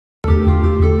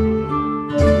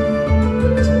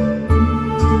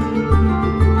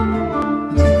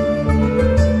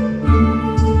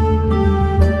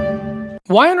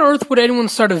Why on earth would anyone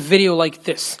start a video like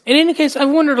this? In any case, I've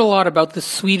wondered a lot about this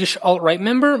Swedish alt-right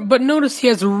member, but notice he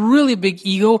has a really big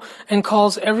ego and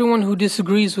calls everyone who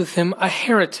disagrees with him a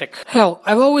heretic. Hell,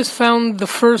 I've always found the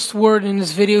first word in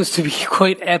his videos to be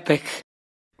quite epic.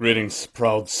 Greetings,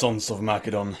 proud sons of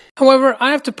Macedon. However,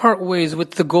 I have to part ways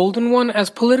with the golden one,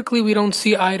 as politically we don't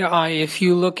see eye to eye if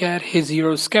you look at his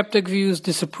Eurosceptic views,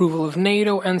 disapproval of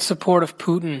NATO, and support of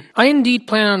Putin. I indeed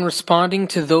plan on responding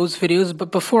to those videos,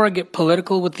 but before I get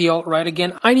political with the alt-right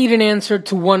again, I need an answer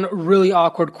to one really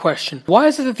awkward question. Why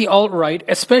is it that the alt-right,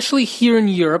 especially here in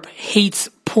Europe, hates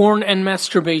porn and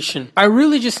masturbation? I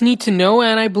really just need to know,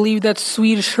 and I believe that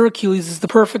Swedish Hercules is the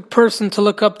perfect person to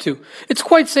look up to. It's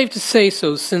quite safe to say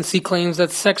so, since he claims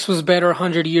that sex was better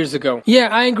 100 years ago. Yeah,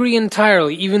 I agree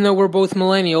entirely, even though we're both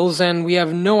millennials and we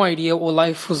have no idea what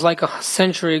life was like a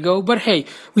century ago, but hey,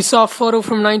 we saw a photo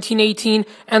from 1918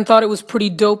 and thought it was pretty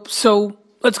dope, so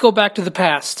let's go back to the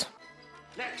past.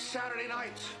 Next Saturday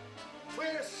night,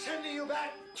 we're sending you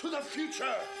back to the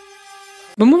future.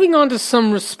 But moving on to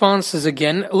some responses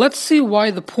again, let's see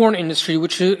why the porn industry,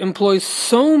 which employs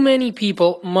so many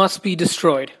people, must be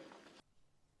destroyed.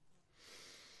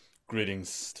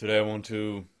 Greetings. Today I want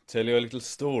to tell you a little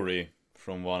story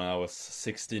from when I was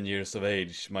 16 years of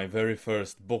age, my very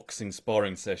first boxing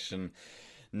sparring session.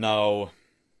 Now,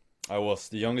 I was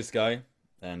the youngest guy,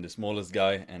 and the smallest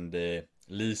guy, and the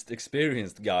least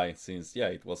experienced guy, since, yeah,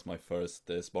 it was my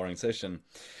first sparring session.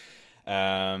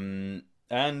 And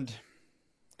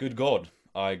good God,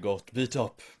 I got beat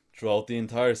up throughout the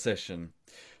entire session.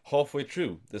 Halfway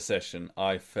through the session,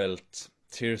 I felt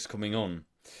tears coming on.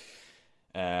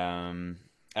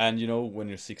 And you know, when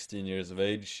you're 16 years of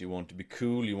age, you want to be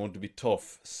cool, you want to be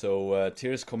tough. So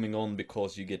tears coming on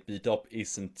because you get beat up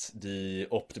isn't the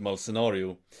optimal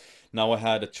scenario. Now I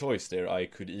had a choice there. I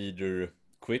could either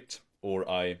quit, or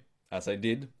as I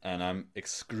did, and I'm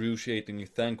excruciatingly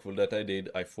thankful that I did,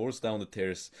 I forced down the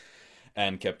tears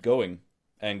and kept going.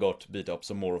 And got beat up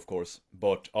some more, of course.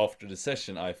 But after the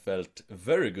session I felt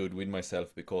very good with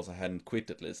myself because I hadn't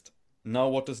quit at least. Now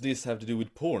what does this have to do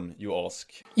with porn, you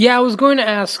ask? Yeah, I was going to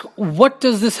ask, what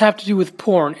does this have to do with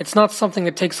porn? It's not something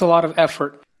that takes a lot of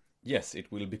effort. Yes,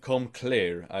 it will become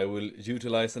clear. I will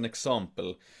utilize an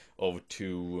example of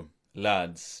two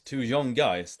lads, two young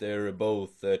guys. They're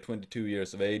both 22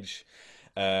 years of age.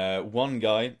 One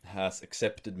guy has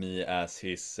accepted me as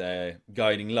his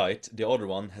guiding light. The other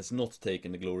one has not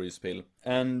taken the glorious pill.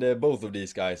 And both of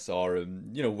these guys are,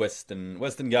 you know,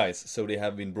 Western guys. So they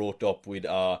have been brought up with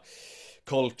a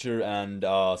culture and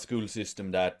a school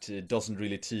system that doesn't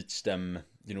really teach them,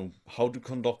 you know, how to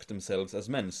conduct themselves as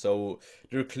men. So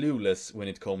they're clueless when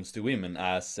it comes to women,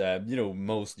 as, you know,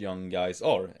 most young guys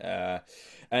are.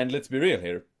 And let's be real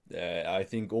here. I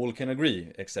think all can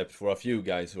agree, except for a few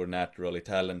guys who are naturally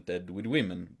talented with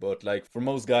women. But like, for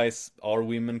most guys, are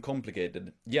women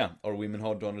complicated? Yeah. Are women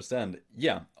hard to understand?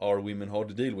 Yeah. Are women hard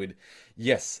to deal with?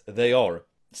 Yes, they are.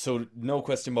 So no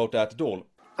question about that at all.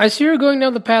 I see you're going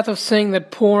down the path of saying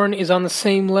that porn is on the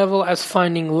same level as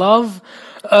finding love.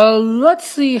 Let's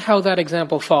see how that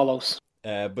example follows.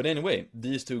 But anyway,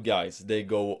 these two guys, they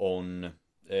go on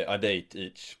a date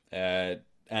each.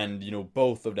 And, you know,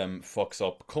 both of them fucks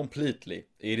up completely.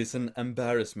 It is an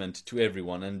embarrassment to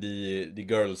everyone, and the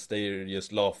girls, they're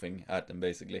just laughing at them,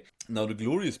 basically. Now, the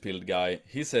glorious pilled guy,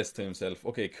 he says to himself,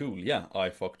 okay, cool, yeah,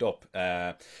 I fucked up.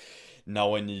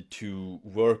 Now I need to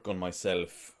work on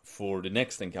myself for the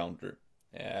next encounter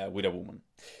with a woman.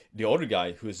 The other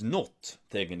guy, who is not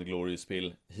taking the glorious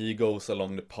pill, he goes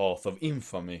along the path of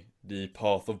infamy, the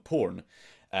path of porn.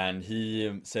 And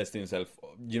he says to himself,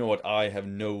 you know what, I have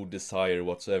no desire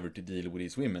whatsoever to deal with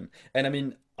these women. And I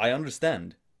mean, I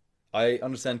understand. I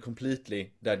understand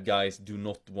completely that guys do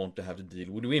not want to have to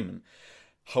deal with women.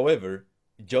 However,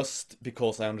 just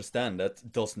because I understand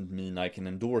that doesn't mean I can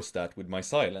endorse that with my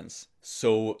silence.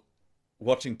 So,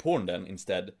 watching porn then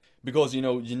instead. Because, you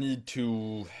know, you need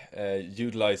to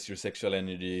utilize your sexual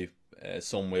energy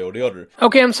some way or the other.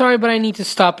 Okay, I'm sorry, but I need to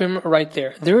stop him right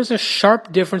there. There is a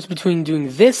sharp difference between doing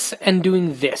this and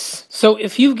doing this. So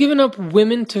if you've given up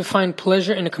women to find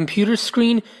pleasure in a computer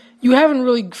screen, you haven't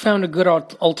really found a good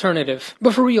alternative.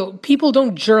 But for real, people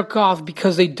don't jerk off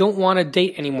because they don't want to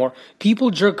date anymore. People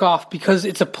jerk off because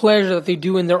it's a pleasure that they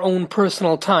do in their own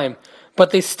personal time. But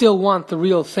they still want the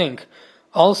real thing.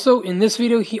 Also, in this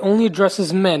video, he only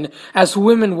addresses men, as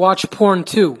women watch porn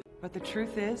too. But the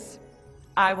truth is,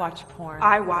 I watch porn.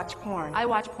 I watch porn. I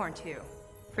watch porn too.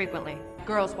 Frequently.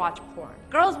 Girls watch porn.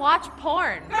 Girls watch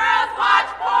porn. Girls watch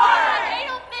porn!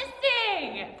 Anal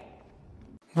fisting!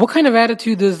 What kind of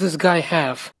attitude does this guy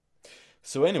have?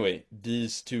 So anyway,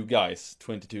 these two guys,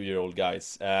 22-year-old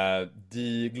guys,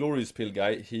 the Glorious Pill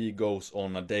guy, he goes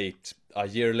on a date a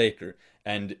year later,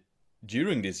 and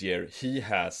during this year he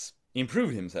has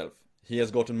improved himself. He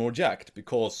has gotten more jacked,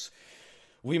 because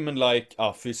women like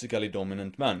a physically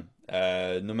dominant man.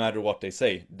 No matter what they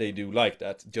say, they do like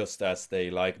that, just as they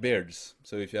like beards.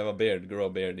 So if you have a beard, grow a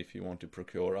beard if you want to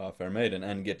procure a fair maiden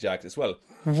and get jacked as well.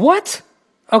 What?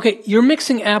 Okay, you're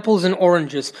mixing apples and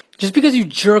oranges. Just because you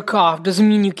jerk off doesn't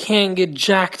mean you can't get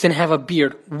jacked and have a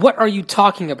beard. What are you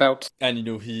talking about? And you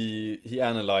know, he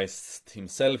analyzed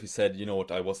himself. He said, you know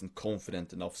what, I wasn't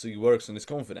confident enough. So he works on his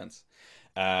confidence.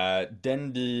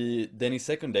 Then his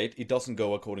second date, it doesn't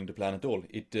go according to plan at all.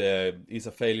 It is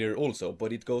a failure also,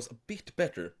 but it goes a bit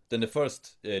better than the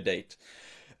first date.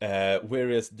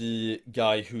 Whereas the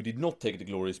guy who did not take the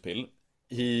Glorious Pill,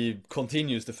 he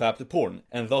continues to fap the porn,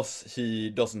 and thus he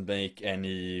doesn't make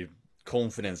any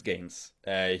confidence gains.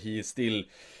 He is still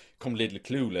completely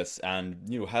clueless and,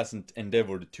 you know, hasn't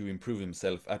endeavored to improve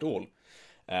himself at all.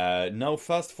 Now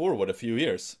fast forward a few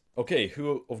years. Okay,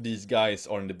 who of these guys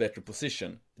are in the better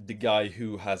position? The guy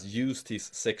who has used his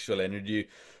sexual energy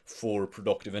for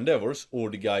productive endeavors, or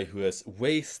the guy who has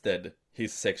wasted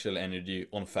his sexual energy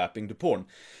on fapping the porn?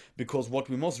 Because what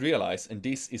we must realize, and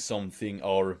this is something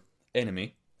our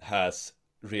enemy has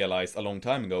realized a long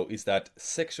time ago, is that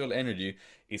sexual energy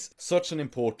is such an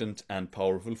important and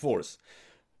powerful force.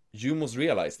 You must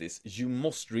realize this. You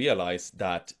must realize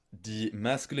that the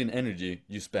masculine energy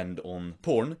you spend on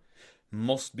porn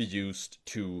must be used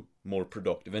to more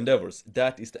productive endeavors.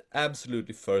 That is the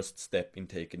absolutely first step in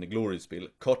taking the Glorious Pill,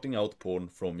 cutting out porn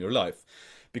from your life.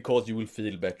 Because you will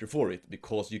feel better for it,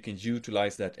 because you can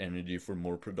utilize that energy for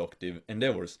more productive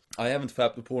endeavors. I haven't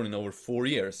fapped the porn in over 4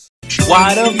 years.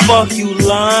 Why the fuck you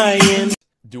lying?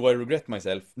 Do I regret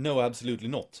myself? No, absolutely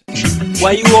not.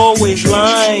 Why you always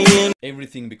lying?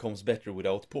 Everything becomes better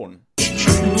without porn.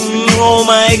 Oh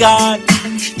my god,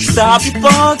 stop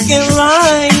fucking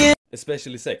lying.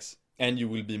 Especially sex. And you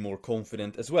will be more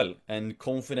confident as well. And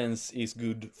confidence is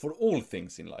good for all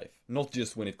things in life, not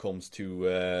just when it comes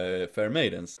to fair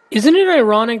maidens. Isn't it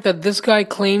ironic that this guy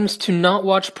claims to not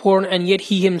watch porn and yet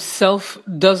he himself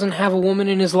doesn't have a woman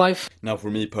in his life? Now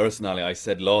for me personally, I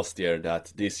said last year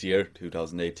that this year,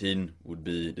 2018, would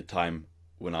be the time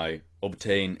when I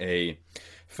obtain a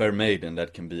fair maiden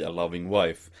that can be a loving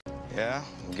wife. Yeah,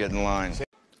 get in line.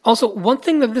 Also, one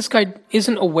thing that this guy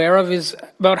isn't aware of is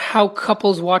about how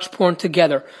couples watch porn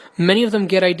together. Many of them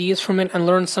get ideas from it and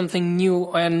learn something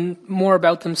new and more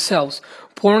about themselves.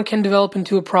 Porn can develop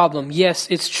into a problem. Yes,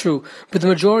 it's true. But the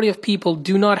majority of people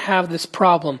do not have this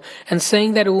problem. And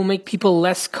saying that it will make people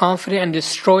less confident and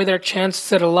destroy their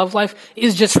chances at a love life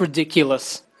is just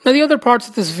ridiculous. Now, the other parts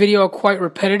of this video are quite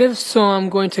repetitive, so I'm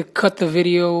going to cut the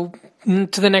video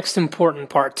to the next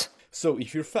important part. So,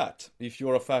 if you're fat, if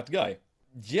you're a fat guy,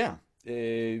 yeah,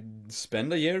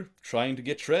 spend a year trying to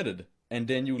get shredded, and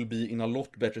then you will be in a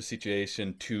lot better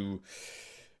situation to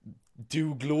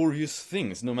do glorious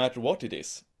things, no matter what it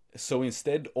is. So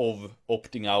instead of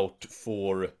opting out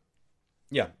for,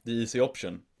 yeah, the easy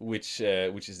option, which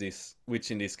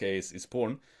in this case is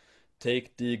porn,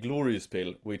 take the Glorious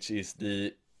Pill, which is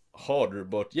the harder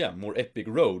but yeah, more epic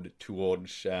road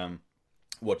towards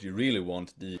what you really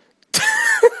want.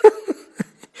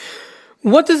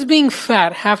 What does being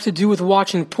fat have to do with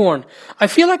watching porn? I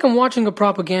feel like I'm watching a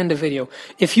propaganda video.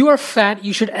 If you are fat,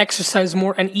 you should exercise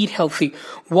more and eat healthy.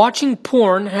 Watching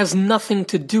porn has nothing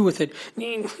to do with it.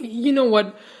 You know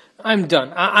what? I'm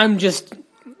done. I'm just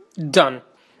done.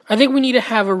 I think we need to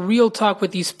have a real talk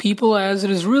with these people, as it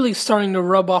is really starting to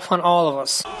rub off on all of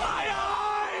us.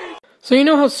 So you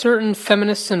know how certain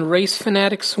feminists and race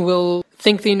fanatics will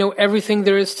think they know everything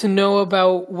there is to know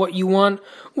about what you want?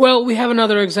 Well, we have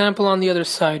another example on the other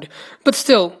side. But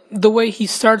still, the way he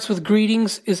starts with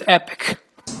greetings is epic.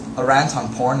 A rant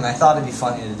on porn, and I thought it'd be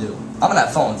funny to do. I'm gonna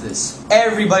have fun with this.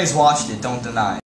 Everybody's watched it, don't deny.